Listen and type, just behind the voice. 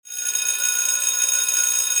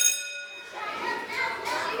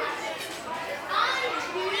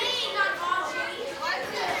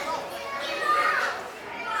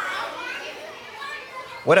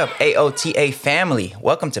What up, AOTA family?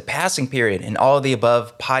 Welcome to Passing Period and All of the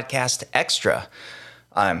Above Podcast Extra.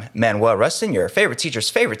 I'm Manuel Rustin, your favorite teacher's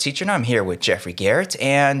favorite teacher, and I'm here with Jeffrey Garrett.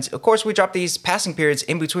 And of course, we drop these passing periods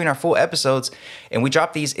in between our full episodes, and we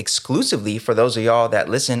drop these exclusively for those of y'all that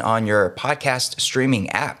listen on your podcast streaming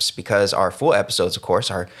apps, because our full episodes, of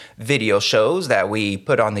course, are video shows that we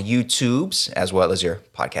put on the YouTubes as well as your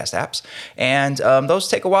podcast apps, and those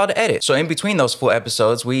take a while to edit. So in between those full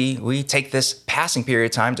episodes, we take this passing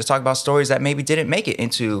period time to talk about stories that maybe didn't make it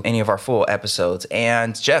into any of our full episodes.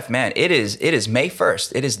 And Jeff, man, it is May 1st.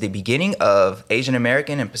 It is the beginning of Asian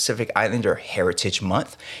American and Pacific Islander Heritage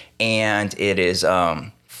Month, and it is 4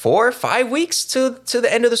 or 5 weeks to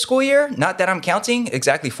the end of the school year. Not that I'm counting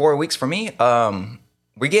exactly 4 weeks for me.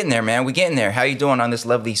 We're getting there, man. We're getting there. How you doing on this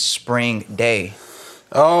lovely spring day?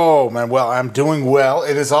 Oh man, well, I'm doing well.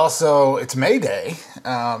 It's May Day,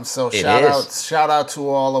 so shout out to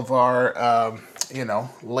all of our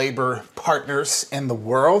labor partners in the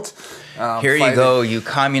world. Here you go, you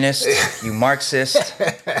communist, you Marxist.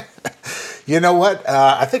 You know what?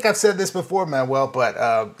 I think I've said this before, Manuel,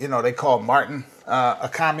 but they call Martin a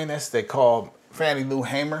communist. They call Fannie Lou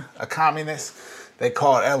Hamer a communist. They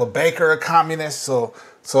call Ella Baker a communist. So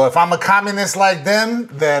if I'm a communist like them,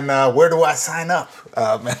 then where do I sign up,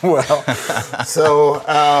 Manuel?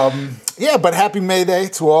 But happy May Day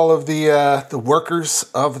to all of the workers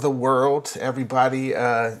of the world, everybody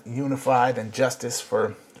unified in justice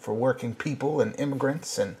for working people and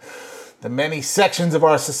immigrants and the many sections of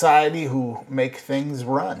our society who make things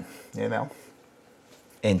run,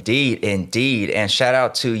 Indeed. And shout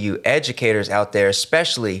out to you educators out there,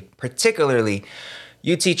 particularly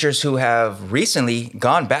you teachers who have recently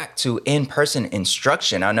gone back to in-person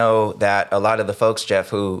instruction. I know that a lot of the folks, Jeff,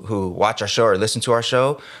 who watch our show or listen to our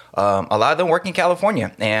show, a lot of them work in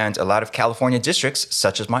California, and a lot of California districts,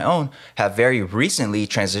 such as my own, have very recently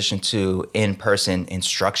transitioned to in-person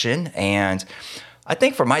instruction. And I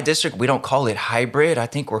think for my district, we don't call it hybrid. I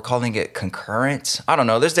think we're calling it concurrent. I don't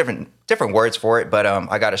know. There's different words for it, but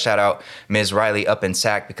I got to shout out Ms. Riley up in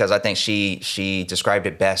SAC, because I think she described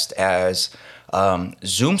it best as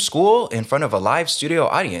Zoom school in front of a live studio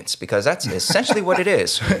audience, because that's essentially what it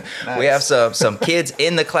is. Nice. We have some kids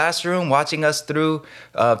in the classroom watching us through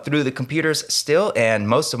the computers still, and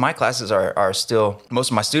most of my classes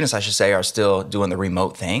most of my students, I should say, are still doing the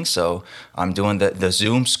remote thing. So I'm doing the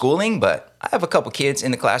Zoom schooling, but I have a couple kids in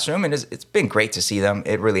the classroom, and it's been great to see them.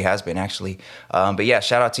 It really has been, actually. But yeah,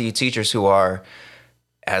 shout out to you teachers who are,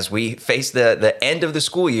 as we face the end of the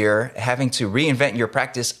school year, having to reinvent your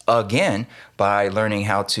practice again by learning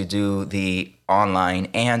how to do the online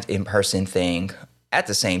and in-person thing at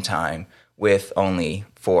the same time with only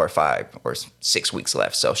 4 or 5 or 6 weeks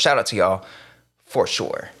left. So shout out to y'all for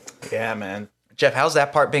sure. Yeah, man. Jeff, how's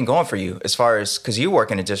that part been going for you, as far as, because you work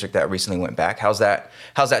in a district that recently went back? How's that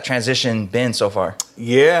transition been so far?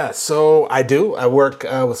 Yeah, so I do. I work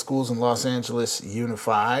with Schools in Los Angeles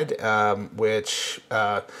Unified, which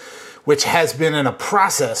has been in a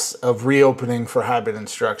process of reopening for hybrid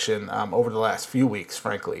instruction over the last few weeks,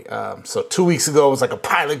 frankly. So 2 weeks ago, it was like a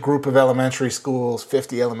pilot group of elementary schools,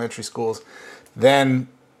 50 elementary schools. Then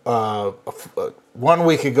 1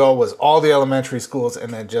 week ago was all the elementary schools,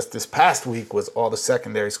 and then just this past week was all the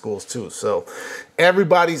secondary schools too. So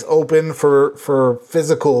everybody's open for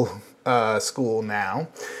physical school now.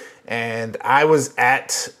 And I was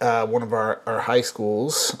at one of our high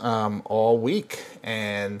schools all week,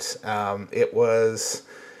 and it was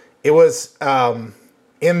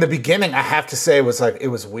in the beginning, I have to say, it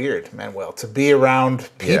was weird, Manuel, to be around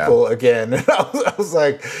people again. And I was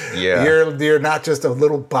like, you're not just a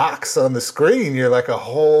little box on the screen. You're like a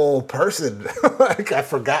whole person. Like, I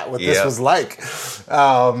forgot what this was like.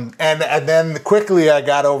 And then quickly I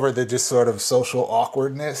got over the just sort of social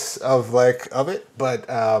awkwardness of it. But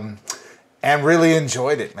and really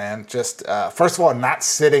enjoyed it, man. Just first of all, not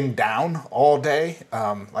sitting down all day.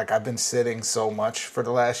 I've been sitting so much for the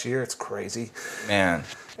last year. It's crazy, man.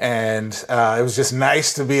 And it was just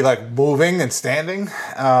nice to be like moving and standing.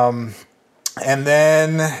 And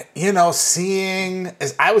then, seeing,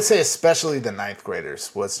 I would say especially the ninth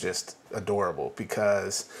graders was just adorable,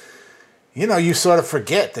 because, you sort of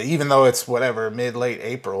forget that even though it's mid-late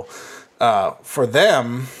April, for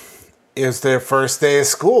them, is their first day of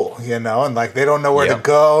school, and they don't know where to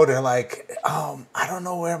go. They're like, I don't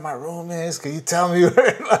know where my room is. Can you tell me where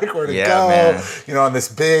to go? Man. On this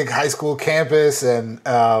big high school campus, and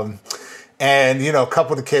a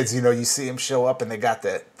couple of the kids, you see them show up and they got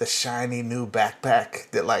the shiny new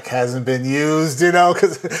backpack that hasn't been used,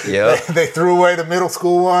 because they threw away the middle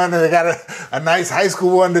school one and they got a nice high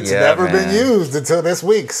school one that's never been used until this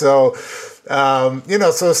week. So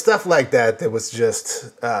So stuff like that. That was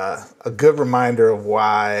just a good reminder of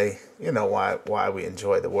why we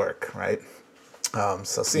enjoy the work, right?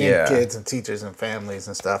 So seeing kids and teachers and families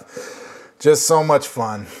and stuff, just so much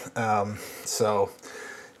fun.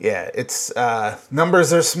 It's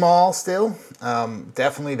numbers are small still.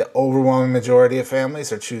 Definitely the overwhelming majority of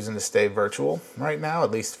families are choosing to stay virtual right now,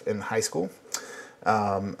 at least in high school.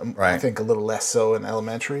 I think a little less so in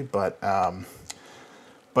elementary, but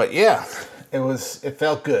yeah, it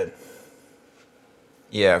felt good.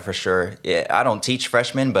 Yeah, for sure. Yeah, I don't teach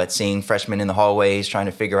freshmen, but seeing freshmen in the hallways trying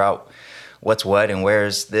to figure out what's what and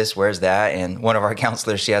where's this, where's that. And one of our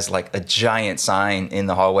counselors, she has like a giant sign in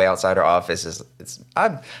the hallway outside her office.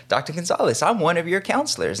 I'm Dr. Gonzalez. I'm one of your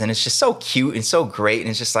counselors. And it's just so cute and so great. And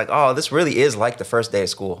it's just like, oh, this really is like the first day of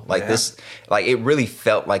school. It really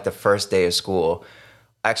felt like the first day of school.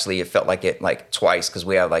 Actually, it felt like it like twice because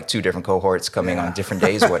we have like two different cohorts coming on different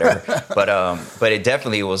days or whatever. But it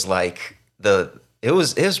definitely was like it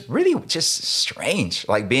was really just strange,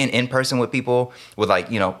 like being in person with people, with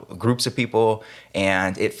groups of people,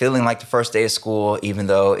 and it feeling like the first day of school, even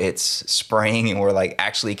though it's spring and we're like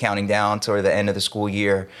actually counting down toward the end of the school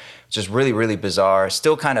year. Just really, really bizarre.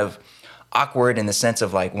 Still kind of awkward in the sense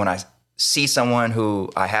of like when I see someone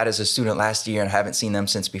who I had as a student last year and haven't seen them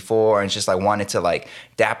since before, and just like wanted to like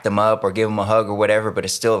dap them up or give them a hug or whatever, but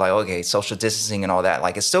it's still like, okay, social distancing and all that.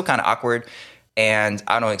 Like it's still kind of awkward. And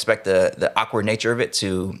I don't expect the awkward nature of it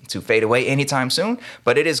to fade away anytime soon.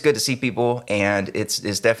 But it is good to see people, and it's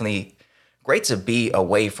definitely great to be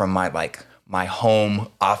away from my home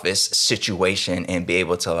office situation and be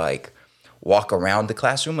able to like walk around the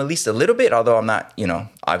classroom at least a little bit. Although I'm not,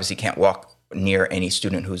 obviously can't walk near any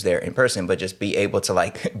student who's there in person, but just be able to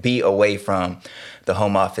like be away from the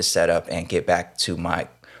home office setup and get back to my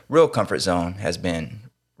real comfort zone has been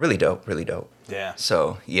really dope, really dope. Yeah.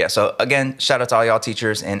 So again, shout out to all y'all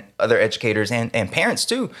teachers and other educators and parents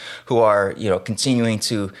too, who are, continuing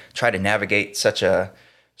to try to navigate such a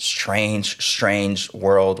strange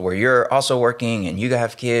world where you're also working and you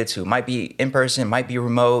have kids who might be in person, might be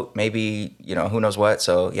remote, maybe, who knows what.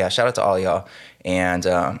 So yeah, shout out to all y'all. And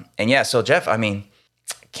so Jeff, I mean,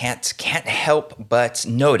 can't help but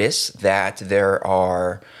notice that there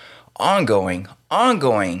are ongoing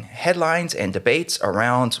headlines and debates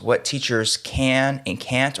around what teachers can and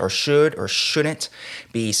can't or should or shouldn't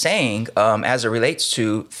be saying as it relates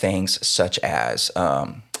to things such as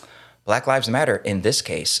Black Lives Matter in this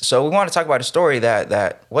case. So we want to talk about a story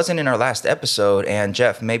that wasn't in our last episode. And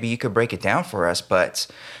Jeff, maybe you could break it down for us. But,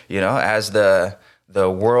 as the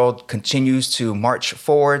world continues to march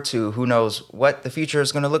forward to who knows what the future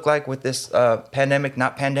is going to look like with this pandemic,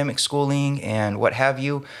 not pandemic schooling and what have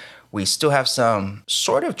you, we still have some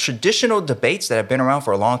sort of traditional debates that have been around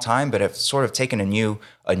for a long time, but have sort of taken a new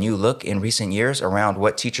look in recent years around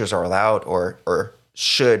what teachers are allowed or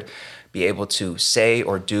should be able to say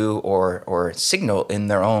or do or signal in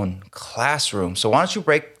their own classroom. So why don't you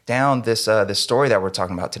break down this story that we're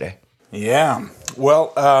talking about today? Yeah.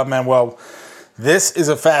 Well, this is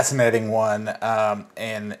a fascinating one,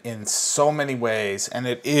 and in so many ways. And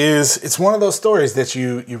it's one of those stories that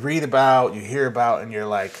you read about, you hear about, and you're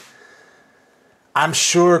like, I'm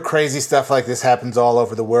sure crazy stuff like this happens all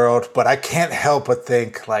over the world, but I can't help but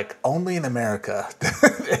think, like, only in America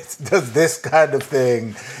does this kind of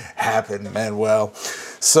thing happen, Manuel.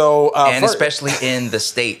 So, especially in the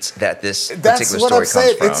states that this particular story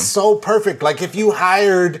comes from. It's so perfect. Like, if you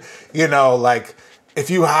hired,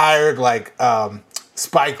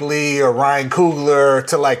 Spike Lee or Ryan Coogler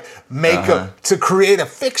to like to create a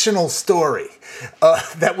fictional story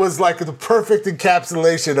that was like the perfect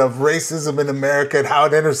encapsulation of racism in America and how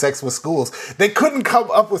it intersects with schools. They couldn't come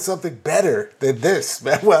up with something better than this.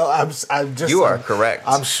 Well, You are correct.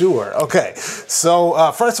 I'm sure. Okay.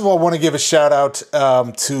 So first of all, I want to give a shout out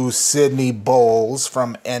to Sydney Bowles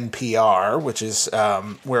from NPR, which is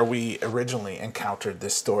where we originally encountered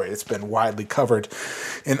this story. It's been widely covered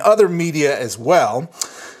in other media as well.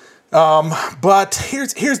 But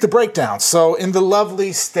here's the breakdown. So in the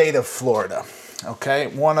lovely state of Florida, okay,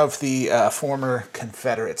 one of the former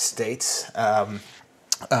Confederate states,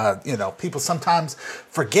 people sometimes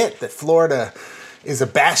forget that Florida is a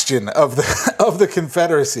bastion of the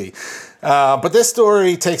Confederacy. But this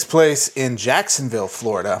story takes place in Jacksonville,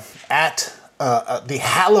 Florida, at the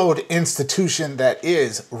hallowed institution that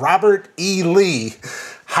is Robert E. Lee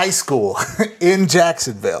High School in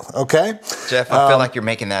Jacksonville, okay? Jeff, I feel like you're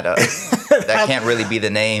making that up. That can't really be the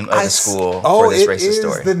name of the school for this racist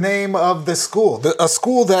story. Oh, it is the name of the school. A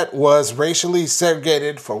school that was racially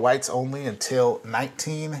segregated for whites only until the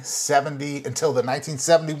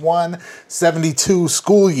 1971-72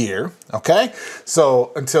 school year. Okay?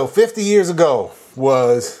 So until 50 years ago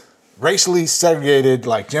was racially segregated,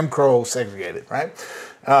 like Jim Crow segregated, right?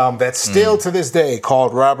 That's still to this day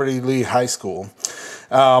called Robert E. Lee High School.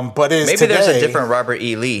 But is maybe today, there's a different Robert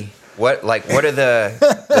E. Lee. What are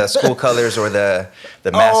the school colors or the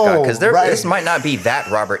mascot? Because this might not be that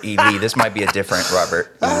Robert E. Lee. This might be a different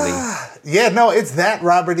Robert E. Lee. Yeah, no, it's that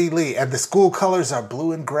Robert E. Lee, and the school colors are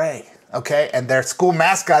blue and gray. Okay, and their school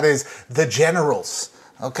mascot is the Generals.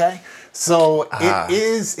 Okay, so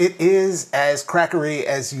it is as crackery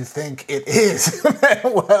as you think it is.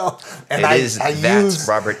 Well, and that's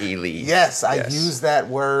Robert E. Lee. Yes, I use that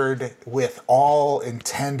word with all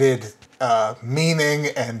intended meaning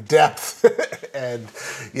and depth and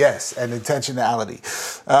intentionality.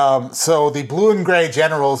 So the blue and gray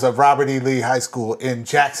Generals of Robert E. Lee High School in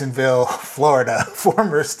Jacksonville, Florida,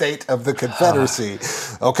 former state of the Confederacy,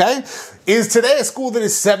 okay, is today a school that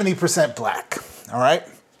is 70% black. All right.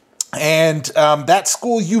 And that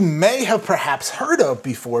school you may have perhaps heard of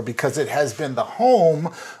before because it has been the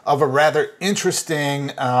home of a rather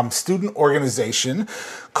interesting student organization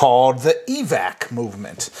called the EVAC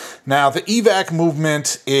movement. Now, the EVAC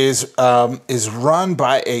movement is run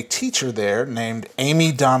by a teacher there named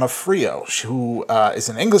Amy Donofrio, who is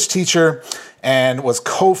an English teacher and was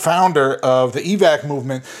co-founder of the EVAC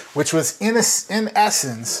movement, which was in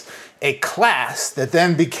essence a class that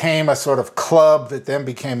then became a sort of club that then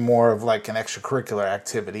became more of like an extracurricular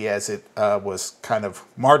activity as it was kind of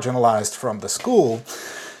marginalized from the school,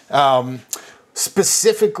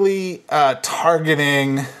 specifically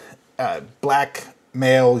targeting black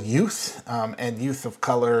male youth and youth of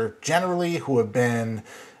color generally who have been,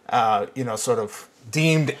 sort of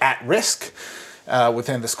deemed at risk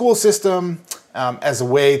within the school system. As a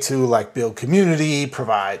way to like build community,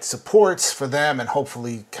 provide supports for them, and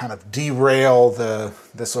hopefully kind of derail the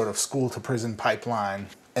sort of school to prison pipeline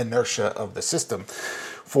inertia of the system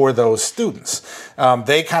for those students.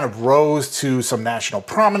 They kind of rose to some national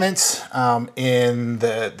prominence in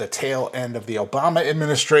the tail end of the Obama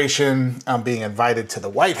administration, being invited to the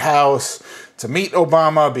White House to meet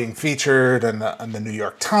Obama, being featured in the New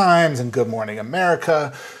York Times and Good Morning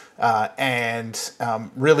America. And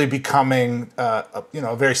really becoming, a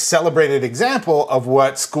very celebrated example of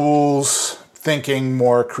what schools thinking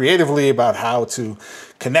more creatively about how to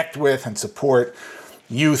connect with and support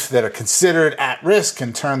youth that are considered at risk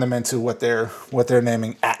and turn them into what they're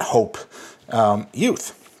naming at hope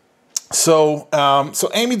youth. So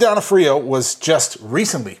Amy Donofrio was just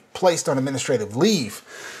recently placed on administrative leave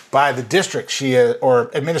by the district,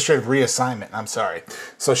 or administrative reassignment, I'm sorry.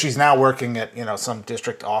 So she's now working at, some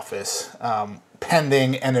district office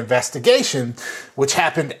pending an investigation, which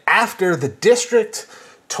happened after the district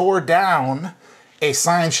tore down a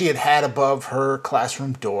sign she had had above her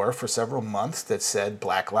classroom door for several months that said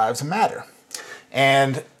Black Lives Matter.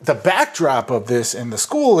 And the backdrop of this in the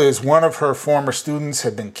school is one of her former students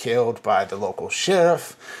had been killed by the local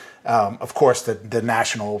sheriff. Of course, the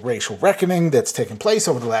national racial reckoning that's taken place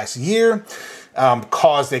over the last year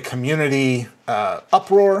caused a community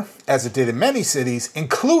uproar, as it did in many cities,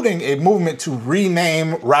 including a movement to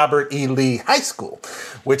rename Robert E. Lee High School,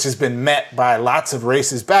 which has been met by lots of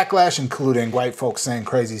racist backlash, including white folks saying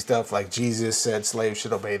crazy stuff like Jesus said slaves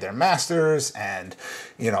should obey their masters, and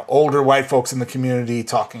older white folks in the community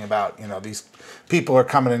talking about these people are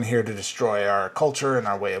coming in here to destroy our culture and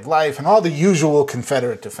our way of life, and all the usual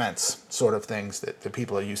Confederate defense sort of things that the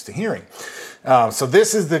people are used to hearing. So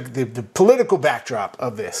this is the political backdrop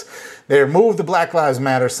of this. They removed the Black Lives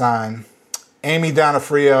Matter sign. Amy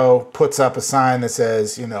Donofrio puts up a sign that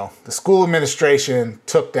says, the school administration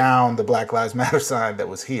took down the Black Lives Matter sign that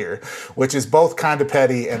was here, which is both kind of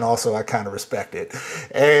petty and also I kind of respect it.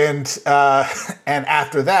 And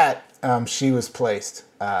after that, she was placed,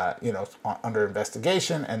 under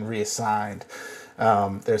investigation and reassigned.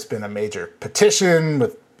 There's been a major petition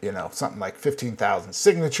with, something like 15,000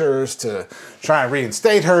 signatures to try and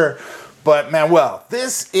reinstate her. But Manuel,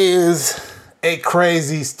 this is a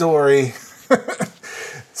crazy story.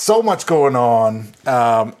 So much going on.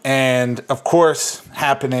 And of course,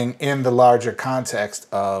 happening in the larger context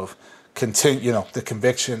of the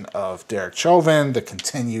conviction of Derek Chauvin, the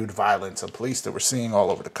continued violence of police that we're seeing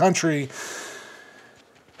all over the country.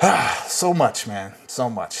 So much, man. So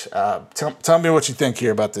much. Tell me what you think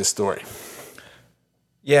here about this story.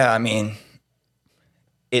 Yeah, I mean,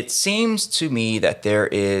 it seems to me that there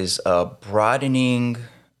is a broadening,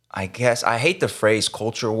 I guess, I hate the phrase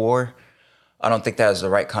culture war, I don't think that is the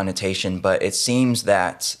right connotation, but it seems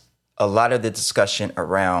that a lot of the discussion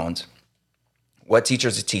around what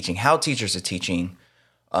teachers are teaching, how teachers are teaching,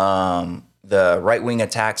 the right-wing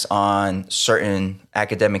attacks on certain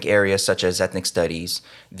academic areas such as ethnic studies,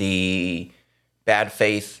 the bad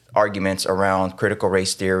faith arguments around critical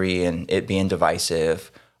race theory and it being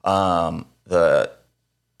divisive, the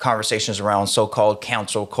conversations around so-called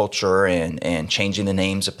cancel culture and changing the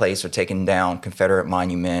names of place or taking down Confederate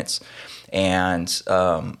monuments, and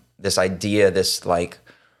this idea, this like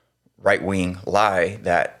right-wing lie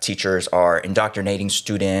that teachers are indoctrinating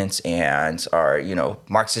students and are, you know,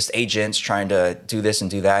 Marxist agents trying to do this and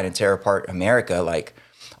do that and tear apart America. Like,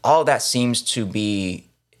 all that seems to be,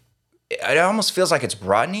 it almost feels like it's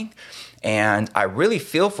broadening. And I really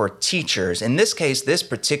feel for teachers. In this case, this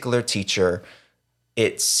particular teacher,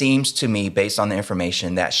 it seems to me, based on the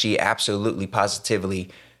information, that she absolutely positively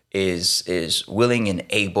is willing and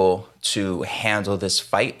able to handle this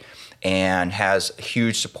fight, and has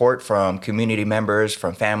huge support from community members,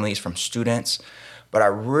 from families, from students. But I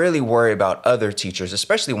really worry about other teachers,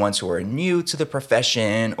 especially ones who are new to the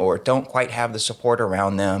profession or don't quite have the support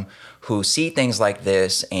around them, who see things like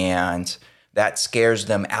this and that scares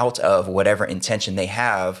them out of whatever intention they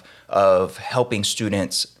have of helping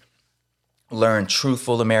students learn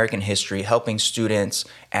truthful American history, helping students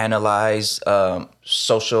analyze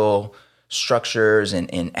social structures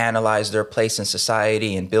and analyze their place in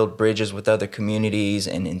society and build bridges with other communities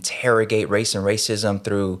and interrogate race and racism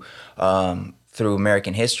through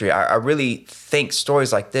American history. I really think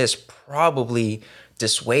stories like this probably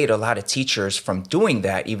dissuade a lot of teachers from doing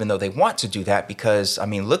that, even though they want to do that, because, I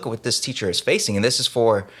mean, look at what this teacher is facing. And this is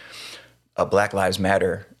for a Black Lives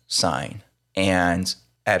Matter sign, and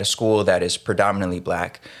at a school that is predominantly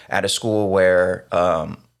Black, at a school where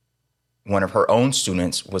one of her own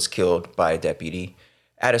students was killed by a deputy,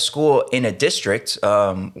 at a school in a district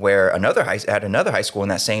where at another high school in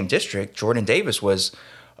that same district, Jordan Davis was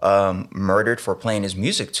murdered for playing his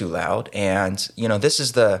music too loud. And, you know, this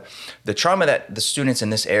is the trauma that the students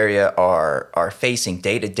in this area are facing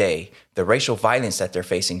day to day, the racial violence that they're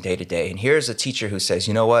facing day to day. And here's a teacher who says,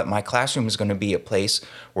 you know what, my classroom is going to be a place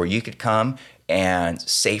where you could come and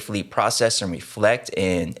safely process and reflect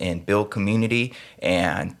and build community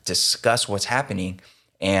and discuss what's happening.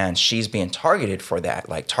 And she's being targeted for that,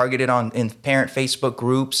 like targeted in parent Facebook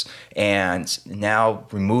groups, and now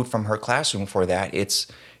removed from her classroom for that. It's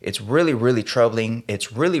really, really troubling.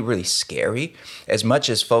 It's really, really scary. As much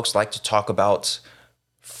as folks like to talk about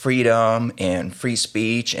freedom and free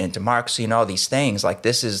speech and democracy and all these things, like,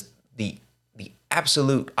 this is the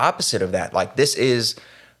absolute opposite of that. Like, this is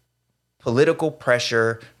political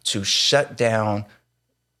pressure to shut down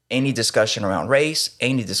any discussion around race,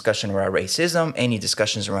 any discussion around racism, any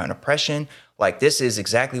discussions around oppression. Like, this is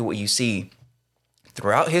exactly what you see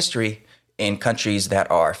throughout history in countries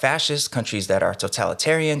that are fascist, countries that are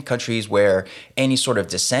totalitarian, countries where any sort of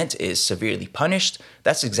dissent is severely punished.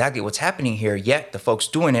 That's exactly what's happening here. Yet the folks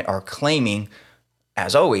doing it are claiming,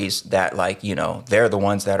 as always, that, like, you know, they're the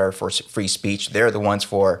ones that are for free speech. They're the ones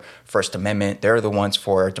for First Amendment. They're the ones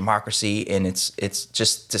for democracy. And it's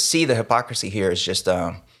just, to see the hypocrisy here is just,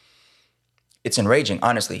 it's enraging,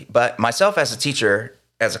 honestly. But myself as a teacher,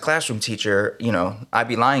 as a classroom teacher, you know, I'd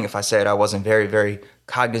be lying if I said I wasn't very, very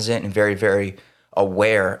cognizant and very, very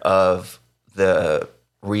aware of the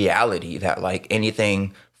reality that, like,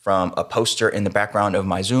 anything from a poster in the background of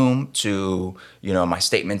my Zoom to, you know, my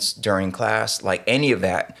statements during class, like, any of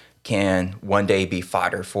that can one day be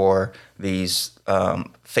fodder for these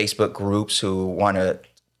Facebook groups who want to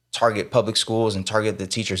target public schools and target the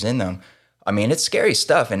teachers in them. I mean, it's scary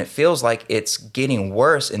stuff, and it feels like it's getting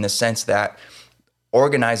worse in the sense that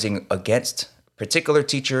organizing against particular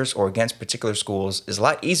teachers or against particular schools is a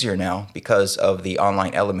lot easier now because of the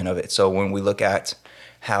online element of it. So when we look at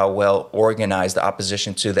how well organized the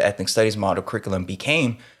opposition to the ethnic studies model curriculum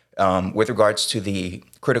became with regards to the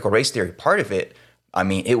critical race theory part of it, I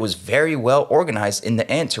mean, it was very well organized in the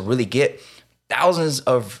end to really get thousands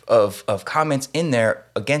of comments in there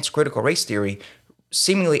against critical race theory,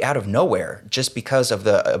 seemingly out of nowhere, just because of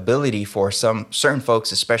the ability for some certain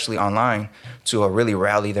folks, especially online, to really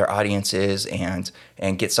rally their audiences and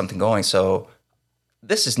get something going. So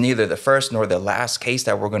this is neither the first nor the last case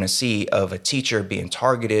that we're going to see of a teacher being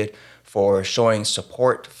targeted for showing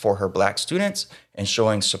support for her Black students and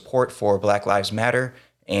showing support for Black Lives Matter.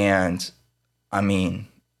 And I mean,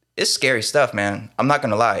 it's scary stuff, man. I'm not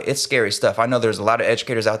going to lie. It's scary stuff. I know there's a lot of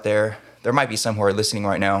educators out there. There might be some who are listening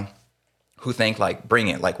right now who think, like, bring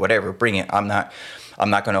it, like, whatever, bring it. I'm not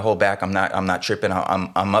going to hold back. I'm not tripping.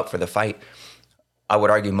 I'm up for the fight. I would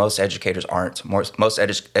argue most educators aren't. Most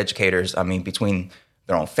educators, I mean, between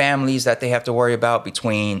their own families that they have to worry about,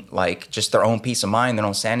 between like just their own peace of mind, their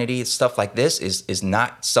own sanity, stuff like this is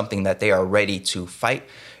not something that they are ready to fight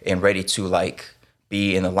and ready to like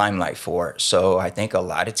be in the limelight for. So I think a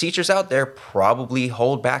lot of teachers out there probably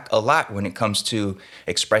hold back a lot when it comes to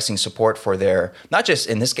expressing support for their, not just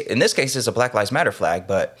in this case it's a Black Lives Matter flag,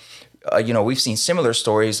 but we've seen similar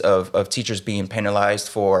stories of teachers being penalized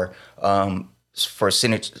for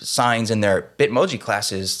signs in their Bitmoji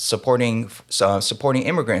classes supporting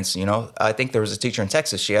immigrants. I think there was a teacher in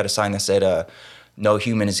Texas. She had a sign that said "No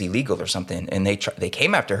human is illegal" or something, and they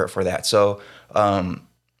came after her for that. So,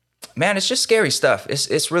 man, it's just scary stuff.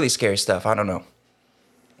 It's really scary stuff. I don't know.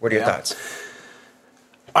 What are your thoughts?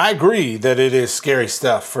 I agree that it is scary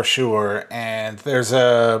stuff for sure, and there's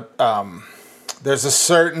a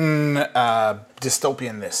certain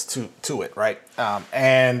dystopianness to it, right?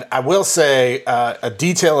 And I will say a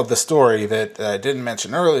detail of the story that I didn't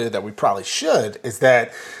mention earlier that we probably should is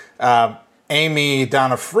that Amy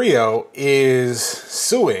Donofrio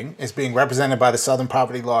is being represented by the Southern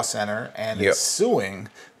Poverty Law Center and is suing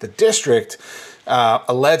the district,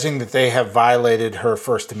 alleging that they have violated her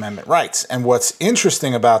First Amendment rights. And what's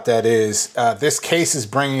interesting about that is this case is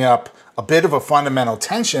bringing up a bit of a fundamental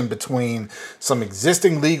tension between some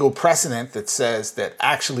existing legal precedent that says that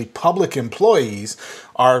actually public employees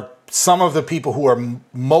are some of the people who are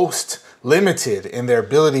most limited in their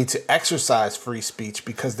ability to exercise free speech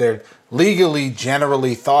because they're legally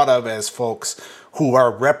generally thought of as folks who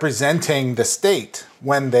are representing the state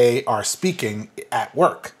when they are speaking at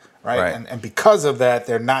work, right? And because of that,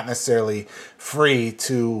 they're not necessarily free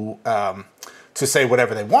to say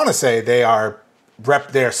whatever they want to say.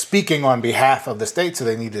 They're speaking on behalf of the state, so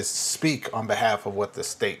they need to speak on behalf of what the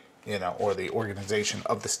state, or the organization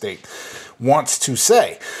of the state wants to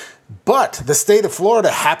say. But the state of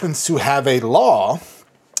Florida happens to have a law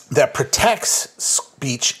that protects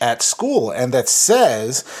speech at school and that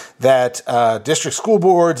says that district school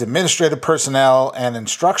boards, administrative personnel, and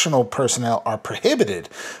instructional personnel are prohibited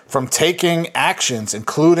from taking actions,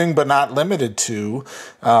 including but not limited to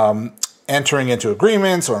entering into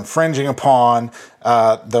agreements or infringing upon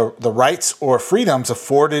the rights or freedoms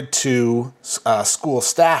afforded to school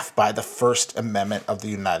staff by the First Amendment of the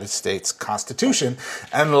United States Constitution,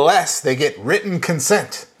 unless they get written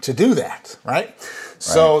consent to do that, right?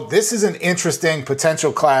 So this is an interesting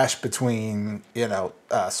potential clash between,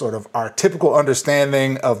 sort of our typical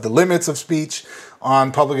understanding of the limits of speech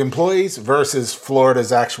on public employees versus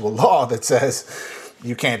Florida's actual law that says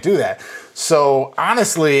you can't do that. So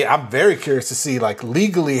honestly, I'm very curious to see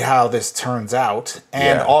legally how this turns out,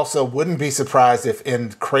 and also wouldn't be surprised if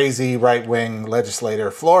in crazy right-wing legislator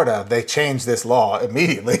Florida, they change this law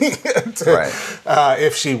immediately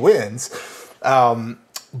if she wins.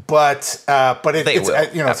 But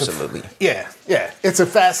absolutely. It's a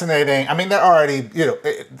fascinating. I mean, they're already,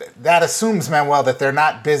 that assumes, Manuel, that they're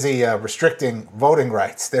not busy restricting voting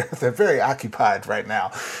rights. They're very occupied right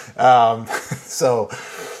now. Let's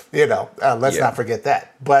not forget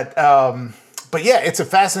that. But yeah, it's a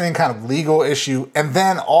fascinating kind of legal issue, and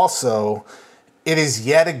then also, it is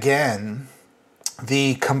yet again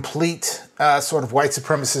the complete sort of white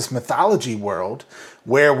supremacist mythology world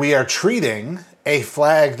where we are treating a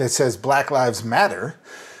flag that says Black Lives Matter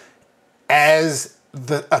as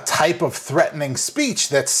a type of threatening speech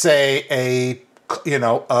that, say, a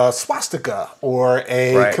swastika or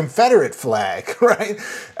a Confederate flag, right,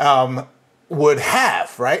 would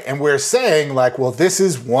have, right? And we're saying, this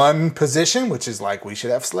is one position, which is we should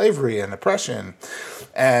have slavery and oppression.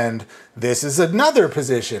 And this is another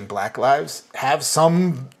position. Black lives have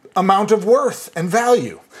some amount of worth and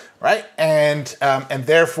value, right? And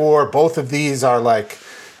therefore, both of these are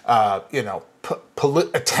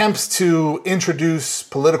attempts to introduce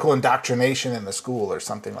political indoctrination in the school or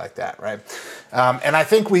something like that, right? And I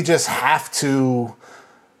think we just have to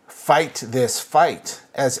fight this fight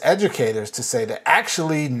as educators to say that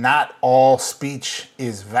actually not all speech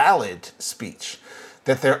is valid speech,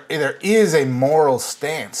 that there is a moral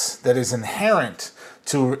stance that is inherent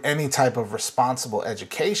to any type of responsible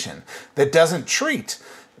education that doesn't treat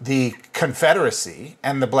the Confederacy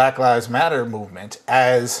and the Black Lives Matter movement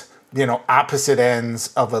as, opposite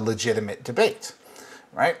ends of a legitimate debate,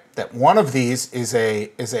 right? That one of these is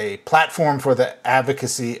a platform for the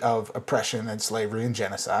advocacy of oppression and slavery and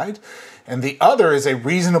genocide, and the other is a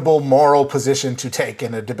reasonable moral position to take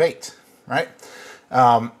in a debate, right?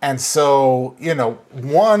 And so,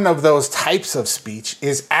 one of those types of speech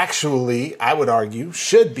is actually, I would argue,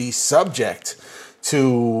 should be subject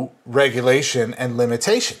to regulation and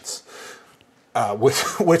limitations.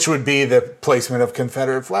 which would be the placement of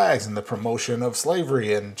Confederate flags and the promotion of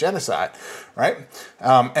slavery and genocide, right?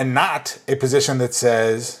 And not a position that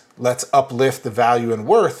says, let's uplift the value and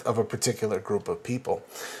worth of a particular group of people.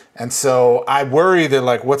 And so I worry that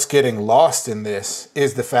like what's getting lost in this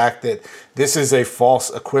is the fact that this is a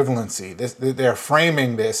false equivalency. They're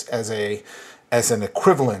framing this as an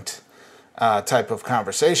equivalent type of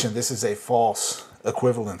conversation. This is a false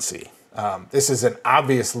equivalency. This is an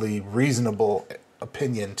obviously reasonable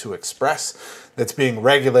opinion to express that's being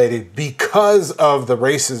regulated because of the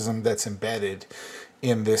racism that's embedded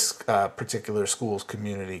in this particular school's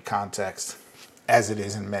community context, as it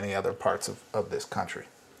is in many other parts of this country.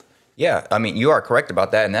 Yeah, I mean, you are correct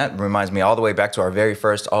about that. And that reminds me all the way back to our very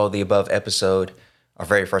first All of the Above episode, our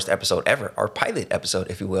very first episode ever, our pilot episode,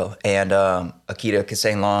 if you will. And Akita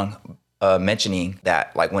Kisane-Long mentioning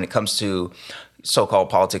that, like, when it comes to so-called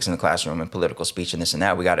politics in the classroom and political speech and this and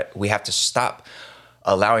that, we have to stop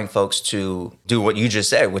allowing folks to do what you just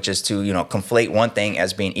said, which is to, conflate one thing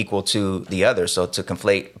as being equal to the other. So to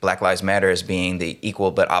conflate Black Lives Matter as being the equal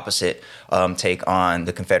but opposite take on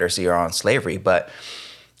the Confederacy or on slavery. But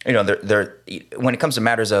when it comes to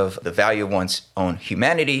matters of the value of one's own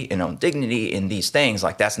humanity and own dignity in these things,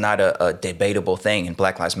 like that's not a debatable thing. And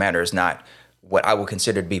Black Lives Matter is not what I would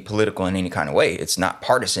consider to be political in any kind of way. It's not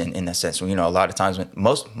partisan in that sense. A lot of times,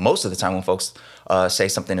 most of the time when folks say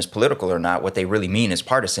something is political or not, what they really mean is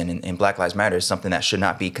partisan. And Black Lives Matter is something that should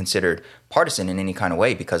not be considered partisan in any kind of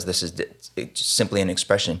way, because this is it's simply an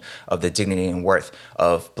expression of the dignity and worth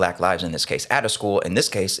of Black lives in this case at a school. In this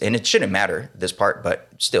case, and it shouldn't matter this part, but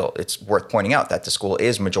still, it's worth pointing out that the school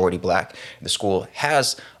is majority Black. The school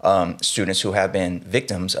has students who have been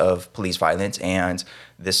victims of police violence, and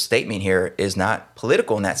this statement here is not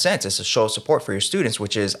political in that sense. It's a show of support for your students,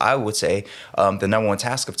 which is, I would say, the number one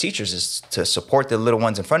task of teachers is to support the little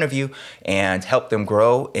ones in front of you and help them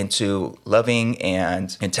grow into loving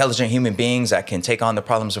and intelligent human beings that can take on the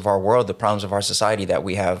problems of our world, the problems of our society that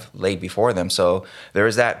we have laid before them. So there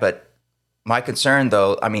is that. But my concern,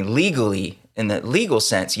 though, I mean, legally, in the legal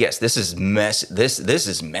sense, yes, this is This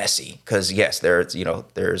is messy because, yes,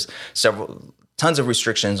 there's tons of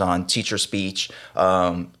restrictions on teacher speech.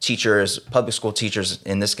 Teachers, public school teachers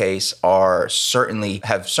in this case, have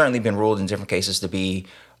certainly been ruled in different cases to be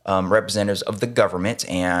representatives of the government,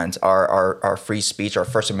 and our free speech, our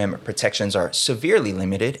First Amendment protections are severely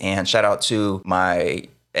limited. And shout out to my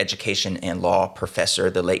education and law professor,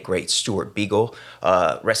 the late great Stuart Beagle.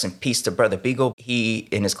 Rest in peace to Brother Beagle. He,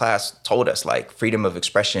 in his class, told us like freedom of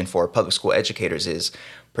expression for public school educators is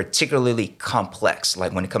particularly complex.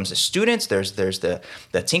 Like when it comes to students, there's the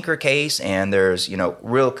Tinker case, and there's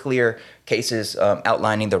real clear cases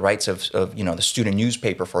outlining the rights of the student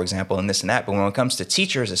newspaper, for example, and this and that. But when it comes to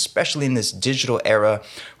teachers, especially in this digital era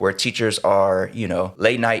where teachers are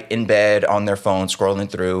late night in bed on their phone scrolling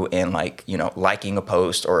through and liking a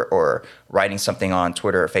post or writing something on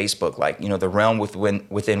Twitter or Facebook, the realm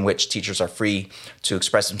within which teachers are free to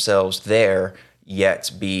express themselves there,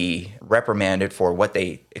 yet be reprimanded for what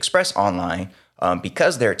they express online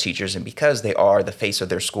because they're teachers and because they are the face of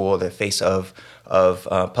their school, the face of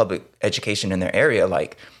public education in their area.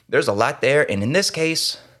 Like, there's a lot there. And in this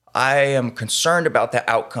case, I am concerned about the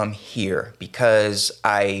outcome here because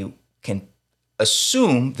I can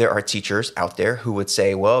assume there are teachers out there who would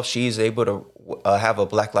say, well, if she's able to have a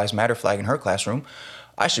Black Lives Matter flag in her classroom,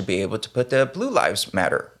 I should be able to put the Blue Lives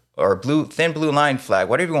Matter or thin blue line flag,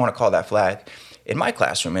 whatever you want to call that flag, in my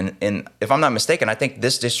classroom. And if I'm not mistaken, I think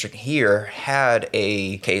this district here had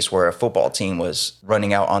a case where a football team was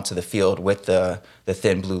running out onto the field with the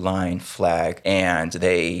thin blue line flag, and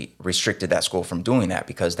they restricted that school from doing that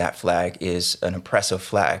because that flag is an oppressive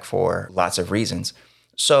flag for lots of reasons.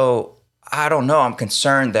 So I don't know. I'm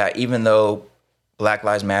concerned that even though Black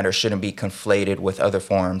Lives Matter shouldn't be conflated with other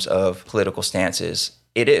forms of political stances,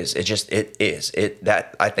 it is.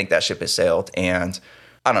 I think that ship has sailed, and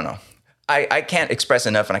I don't know. I can't express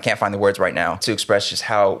enough, and I can't find the words right now to express just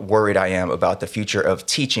how worried I am about the future of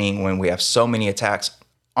teaching when we have so many attacks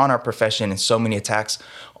on our profession and so many attacks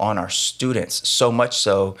on our students. So much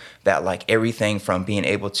so that everything from being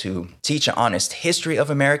able to teach an honest history of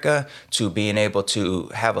America to being able to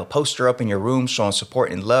have a poster up in your room showing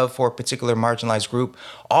support and love for a particular marginalized group,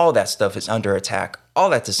 all that stuff is under attack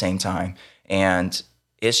all at the same time. And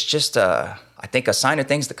it's just, I think, a sign of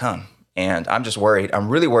things to come. And I'm just worried. I'm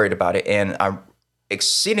really worried about it. And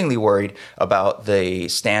exceedingly worried about the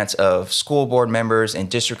stance of school board members and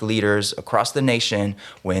district leaders across the nation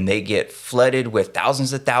when they get flooded with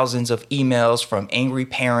thousands of emails from angry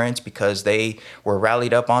parents because they were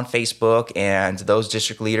rallied up on Facebook. And those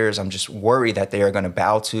district leaders, I'm just worried that they are going to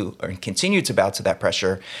bow to or continue to bow to that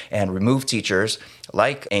pressure and remove teachers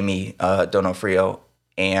like Amy Donofrio.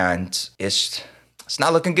 And it's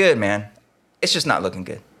not looking good, man. It's just not looking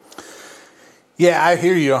good. Yeah, I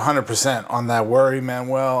hear you 100% on that worry,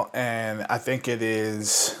 Manuel, and I think it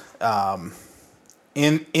is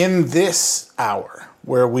in this hour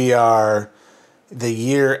where we are the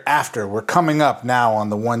year after. We're coming up now on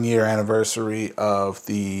the 1-year anniversary of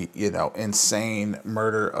the insane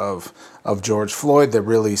murder of George Floyd. That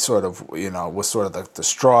really sort of was sort of the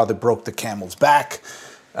straw that broke the camel's back.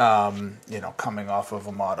 Coming off of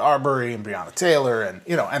Ahmaud Arbery and Breonna Taylor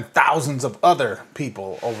and thousands of other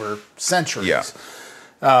people over centuries. Yeah.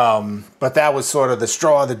 But that was sort of the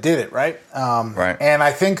straw that did it, right? Right. And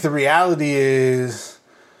I think the reality is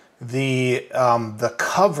the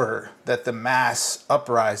cover that the mass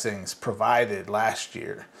uprisings provided last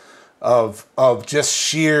year of just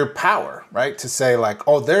sheer power, right? To say like,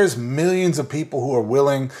 oh, there's millions of people who are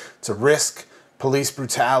willing to risk police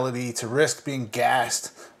brutality, to risk being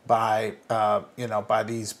gassed by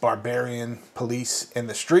these barbarian police in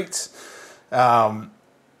the streets,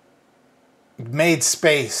 made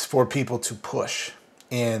space for people to push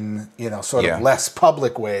in of less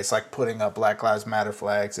public ways, like putting up Black Lives Matter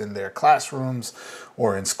flags in their classrooms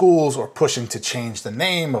or in schools, or pushing to change the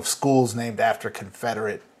name of schools named after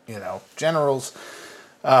Confederate generals.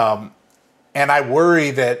 And I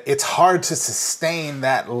worry that it's hard to sustain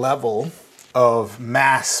that level of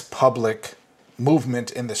mass public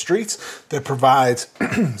movement in the streets that provides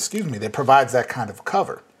that kind of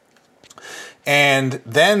cover. And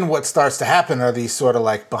then what starts to happen are these sort of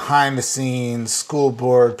like behind the scenes school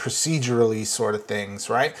board procedurally sort of things,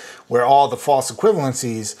 right? Where all the false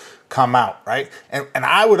equivalencies come out, right? And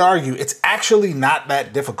I would argue it's actually not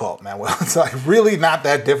that difficult, man. Well, it's like really not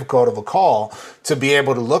that difficult of a call to be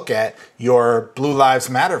able to look at your Blue Lives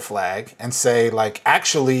Matter flag and say, like,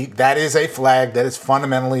 actually, that is a flag that is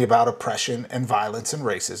fundamentally about oppression and violence and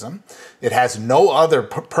racism. It has no other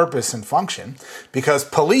purpose and function because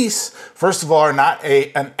police, first of all, are not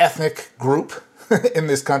an ethnic group in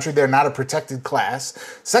this country. They're not a protected class.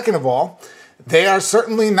 Second of all, they are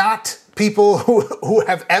certainly not people who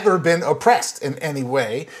have ever been oppressed in any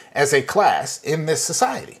way as a class in this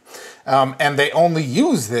society. And they only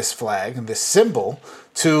use this flag and this symbol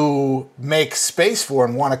to make space for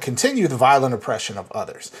and want to continue the violent oppression of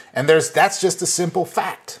others. And that's just a simple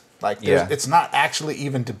fact. Like, it's not actually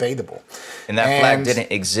even debatable. And that flag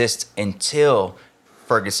didn't exist until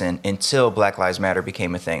Ferguson, until Black Lives Matter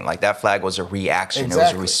became a thing. Like, that flag was a reaction. Exactly.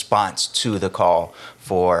 It was a response to the call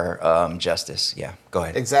for justice. Yeah, go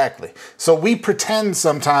ahead. Exactly. So we pretend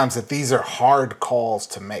sometimes that these are hard calls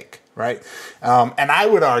to make, right? And I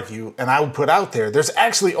would argue, and I would put out there, there's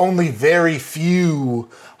actually only very few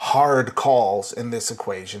hard calls in this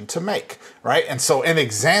equation to make, right? And so an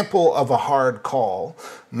example of a hard call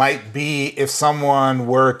might be if someone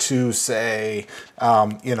were to say,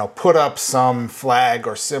 put up some flag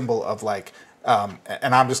or symbol of like,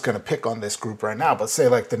 and I'm just going to pick on this group right now, but say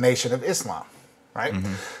like the Nation of Islam, right?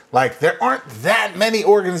 Mm-hmm. Like, there aren't that many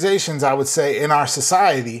organizations, I would say, in our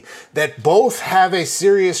society that both have a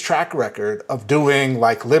serious track record of doing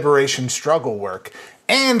like liberation struggle work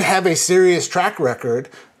and have a serious track record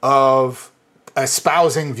of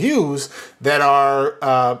espousing views that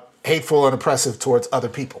are hateful and oppressive towards other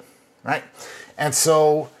people, right? And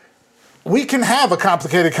so we can have a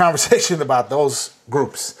complicated conversation about those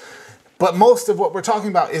groups, but most of what we're talking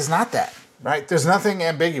about is not that. Right? There's nothing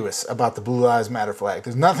ambiguous about the Blue Lives Matter flag.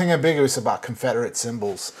 There's nothing ambiguous about Confederate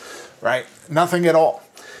symbols, right? Nothing at all.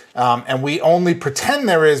 And we only pretend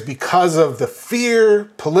there is because of the fear,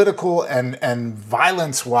 political and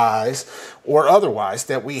violence-wise or otherwise,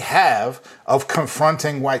 that we have of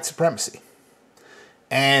confronting white supremacy.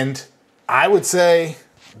 And I would say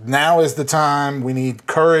now is the time. We need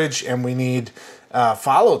courage and we need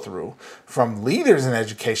follow through from leaders in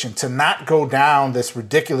education to not go down this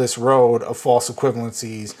ridiculous road of false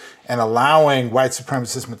equivalencies and allowing white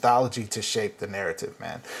supremacist mythology to shape the narrative,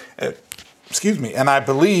 man. Excuse me. And I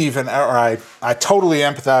believe, I totally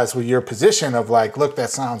empathize with your position of like, look, that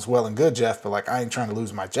sounds well and good, Jeff, but like, I ain't trying to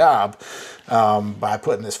lose my job by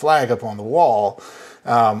putting this flag up on the wall.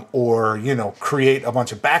 Or create a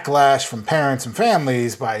bunch of backlash from parents and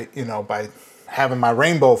families by having my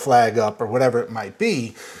rainbow flag up or whatever it might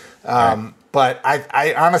be. Right. But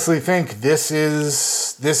I honestly think this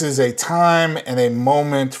is a time and a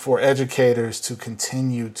moment for educators to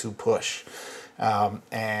continue to push.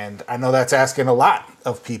 And I know that's asking a lot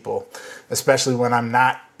of people, especially when I'm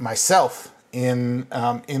not myself in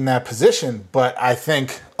that position. But I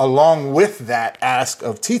think along with that ask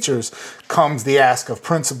of teachers comes the ask of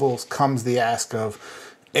principals, comes the ask of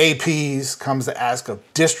APs, comes the ask of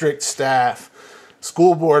district staff,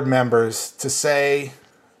 school board members to say,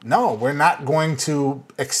 no, we're not going to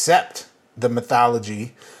accept the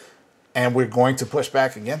mythology and we're going to push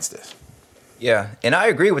back against it. Yeah, and I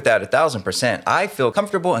agree with that 1,000%. I feel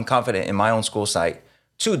comfortable and confident in my own school site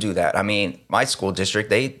to do that. I mean, my school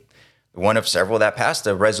district, one of several that passed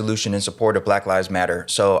a resolution in support of Black Lives Matter.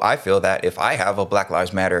 So I feel that if I have a Black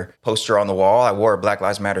Lives Matter poster on the wall, I wore a Black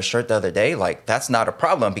Lives Matter shirt the other day, like that's not a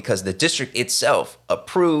problem because the district itself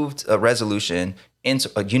approved a resolution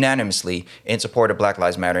unanimously in support of Black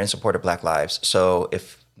Lives Matter, in support of Black lives. So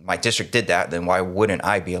if my district did that, then why wouldn't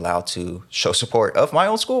I be allowed to show support of my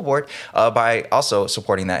own school board by also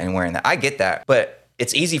supporting that and wearing that? I get that, but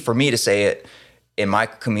it's easy for me to say it in my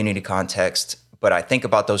community context. But I think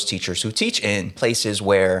about those teachers who teach in places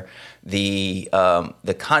where the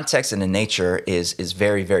context and the nature is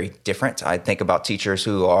very, very different. I think about teachers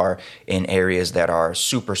who are in areas that are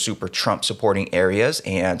super, super Trump supporting areas.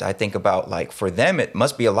 And I think about, like, for them, it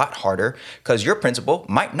must be a lot harder because your principal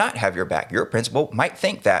might not have your back. Your principal might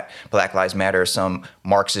think that Black Lives Matter is some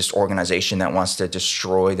Marxist organization that wants to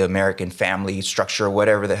destroy the American family structure,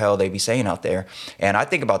 whatever the hell they be saying out there. And I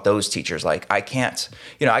think about those teachers. Like, I can't,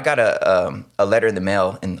 I got a letter in the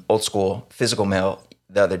mail, in old school physical mail,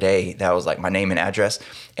 the other day that was like my name and address,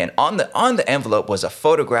 and on the envelope was a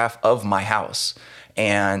photograph of my house.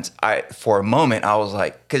 And for a moment I was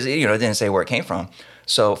like, because it didn't say where it came from.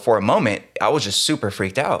 So for a moment I was just super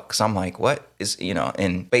freaked out because I'm like, what is,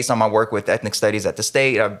 and based on my work with ethnic studies at the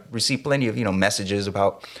state, I've received plenty of messages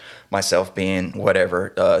about myself being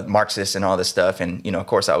whatever, Marxist and all this stuff. And, of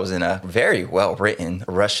course, I was in a very well-written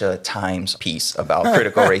Russia Times piece about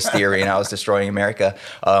critical race theory and I was destroying America.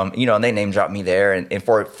 And they name dropped me there. And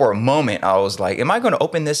for a moment, I was like, am I going to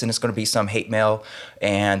open this and it's going to be some hate mail?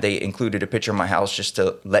 And they included a picture of my house just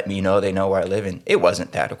to let me know they know where I live. And it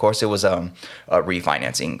wasn't that. Of course, it was a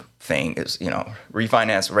refinancing thing. Is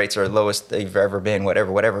refinance rates are the lowest they've ever been,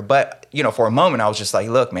 whatever. But for a moment I was just like,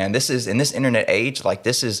 look, man, this is in this internet age, like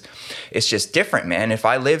it's just different, man. If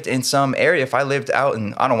I lived in some area, if I lived out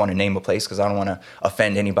in, I don't want to name a place because I don't want to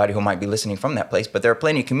offend anybody who might be listening from that place, but there are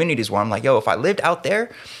plenty of communities where I'm like, yo, if I lived out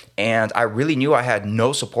there and I really knew I had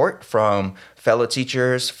no support from fellow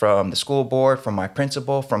teachers, from the school board, from my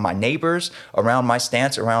principal, from my neighbors around my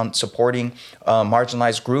stance around supporting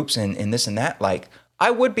marginalized groups and this and that, like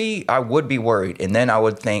I would be worried. And then I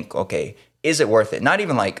would think, okay, is it worth it? Not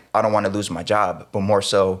even like I don't want to lose my job, but more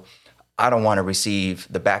so I don't want to receive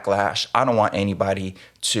the backlash. I don't want anybody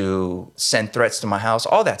to send threats to my house,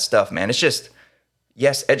 all that stuff, man. It's just,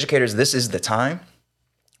 yes, educators, this is the time.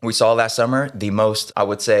 We saw last summer the most, I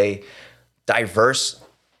would say, diverse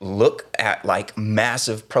look at like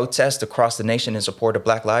massive protests across the nation in support of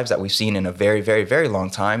Black lives that we've seen in a very, very, very long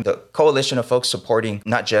time. The coalition of folks supporting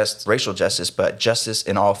not just racial justice, but justice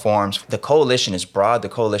in all forms. The coalition is broad, the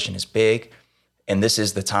coalition is big, and this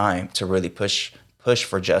is the time to really push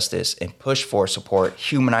for justice and push for support,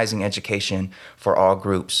 humanizing education for all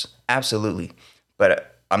groups. Absolutely.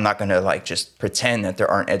 But I'm not gonna like just pretend that there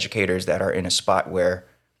aren't educators that are in a spot where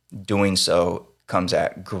doing so comes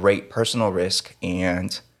at great personal risk.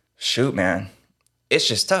 And shoot, man, it's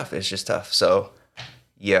just tough. So,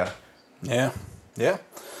 yeah. Yeah.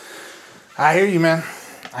 I hear you, man.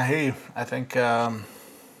 I hear you. I think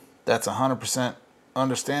that's 100%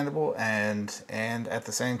 understandable, and at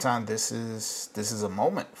the same time, this is a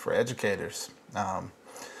moment for educators.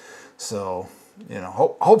 So,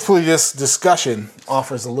 hopefully, this discussion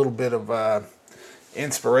offers a little bit of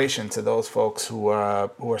inspiration to those folks who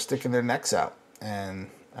are sticking their necks out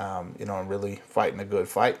and really fighting a good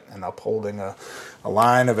fight and upholding a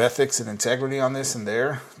line of ethics and integrity on this in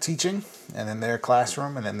their teaching and in their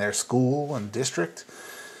classroom and in their school and district,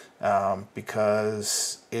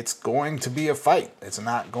 because it's going to be a fight. It's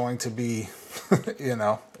not going to be,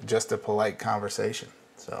 just a polite conversation.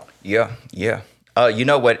 So yeah.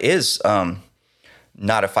 What is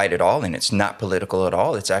not a fight at all, and it's not political at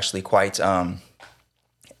all. It's actually quite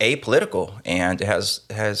apolitical, and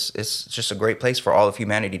it's just a great place for all of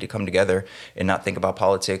humanity to come together and not think about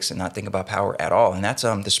politics and not think about power at all. And that's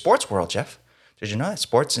the sports world, Jeff. Did you know that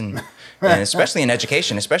sports and especially in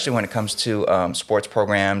education, especially when it comes to sports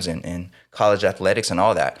programs and college athletics and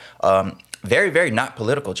all that, very, very not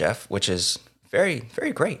political, Jeff, which is very,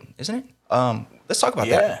 very great, isn't it? Let's talk about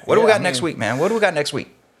that. What do we got next week, man? What do we got next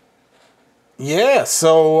week? Yeah,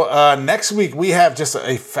 so next week we have just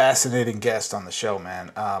a fascinating guest on the show,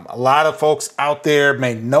 man. A lot of folks out there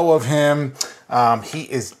may know of him. He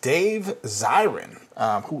is Dave Zirin,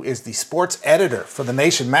 who is the sports editor for The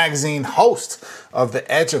Nation magazine, host of the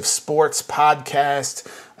Edge of Sports podcast,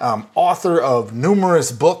 author of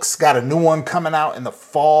numerous books. Got a new one coming out in the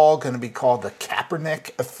fall, going to be called The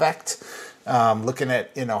Kaepernick Effect. Looking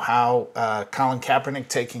at, how Colin Kaepernick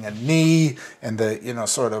taking a knee and the,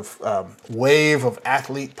 sort of wave of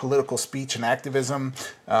athlete political speech and activism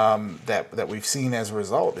that we've seen as a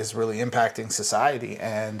result is really impacting society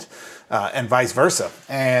and vice versa.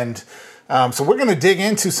 And so we're going to dig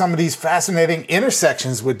into some of these fascinating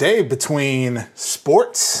intersections with Dave between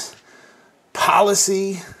sports,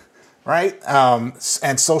 policy, right?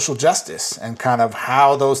 And social justice and kind of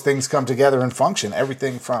how those things come together and function.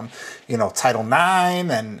 Everything from, Title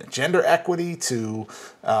IX and gender equity to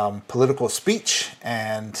political speech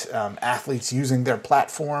and athletes using their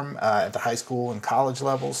platform at the high school and college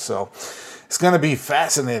levels. So it's going to be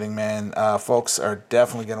fascinating, man. Folks are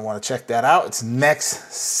definitely going to want to check that out. It's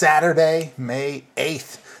next Saturday, May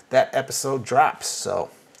 8th. That episode drops. So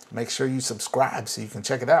make sure you subscribe so you can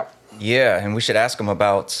check it out. Yeah, and we should ask them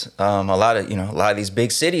about a lot of these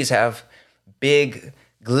big cities have big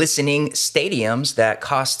glistening stadiums that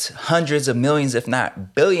cost hundreds of millions, if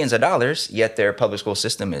not billions of dollars, yet their public school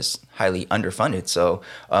system is highly underfunded. So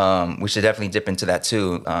we should definitely dip into that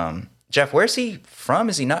too. Jeff, where's he from?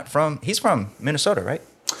 Is he not from? He's from Minnesota, right?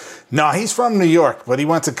 No, he's from New York, but he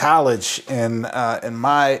went to college in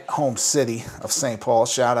my home city of St. Paul.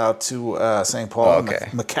 Shout out to St. Paul, okay.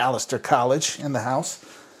 Macalester College in the house.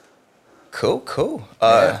 Cool.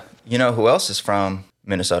 Yeah. You know who else is from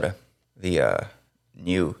Minnesota? The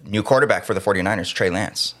new quarterback for the 49ers, Trey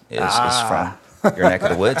Lance, is from your neck of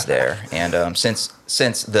the woods there. And since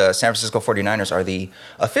the San Francisco 49ers are the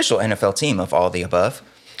official NFL team of all the above,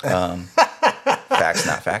 facts,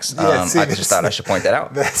 not facts. I just thought I should point that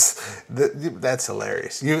out. That's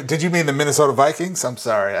hilarious. Did you mean the Minnesota Vikings? I'm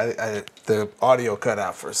sorry, the audio cut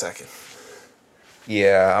out for a second.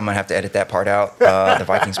 Yeah, I'm going to have to edit that part out, the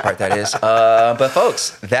Vikings part, that is. But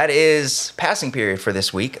folks, that is passing period for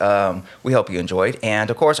this week. We hope you enjoyed.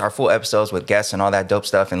 And, of course, our full episodes with guests and all that dope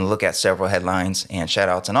stuff and look at several headlines and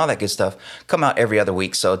shout-outs and all that good stuff come out every other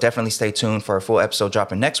week. So definitely stay tuned for a full episode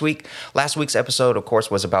dropping next week. Last week's episode, of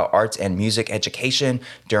course, was about arts and music education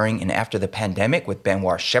during and after the pandemic with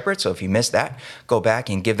Benoit Shepard. So if you missed that, go back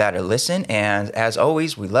and give that a listen. And as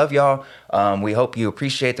always, we love y'all. We hope you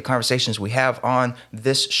appreciate the conversations we have on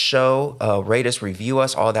this show. Rate us, review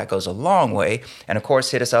us. All that goes a long way. And of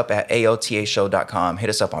course, hit us up at aotashow.com. Hit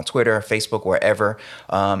us up on Twitter, Facebook, wherever,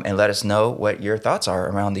 and let us know what your thoughts are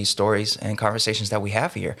around these stories and conversations that we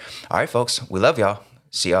have here. All right, folks, we love y'all.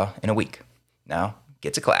 See y'all in a week. Now,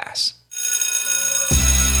 get to class.